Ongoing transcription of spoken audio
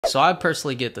So I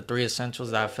personally get the 3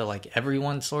 essentials that I feel like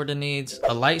everyone sort of needs: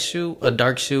 a light shoe, a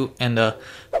dark shoe, and a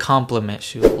complement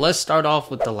shoe. Let's start off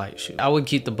with the light shoe. I would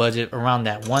keep the budget around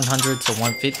that 100 to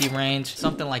 150 range.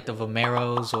 Something like the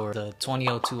Vomeros or the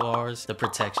 2002Rs, the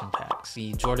protection packs,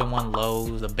 the Jordan 1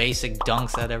 lows, the basic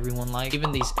dunks that everyone likes,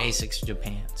 even these Asics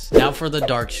Japans. Now for the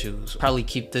dark shoes, probably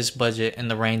keep this budget in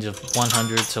the range of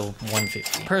 100 to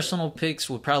 150. Personal picks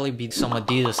would probably be some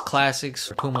Adidas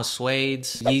Classics, Puma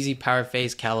Suedes, Yeezy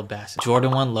Powerphase Calabasas,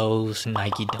 Jordan 1 lows,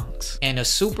 Nike dunks, and a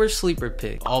super sleeper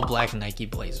pick, all black Nike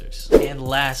Blazers. And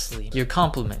lastly, your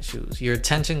complement shoes, your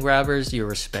attention grabbers, your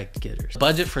respect getters.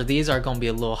 Budget for these are going to be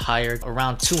a little higher,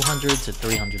 around $200 to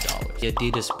 $300. The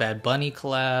Adidas Bad Bunny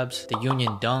collabs, the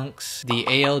Union Dunks,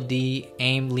 the ALD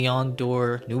Aim Leon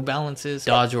Dore New Balances,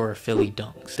 Dodge or Philly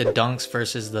Dunks, the Dunks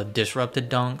versus the Disrupted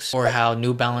Dunks, or how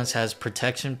New Balance has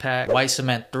protection pack, white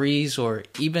cement 3s, or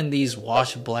even these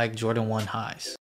wash black Jordan 1 highs.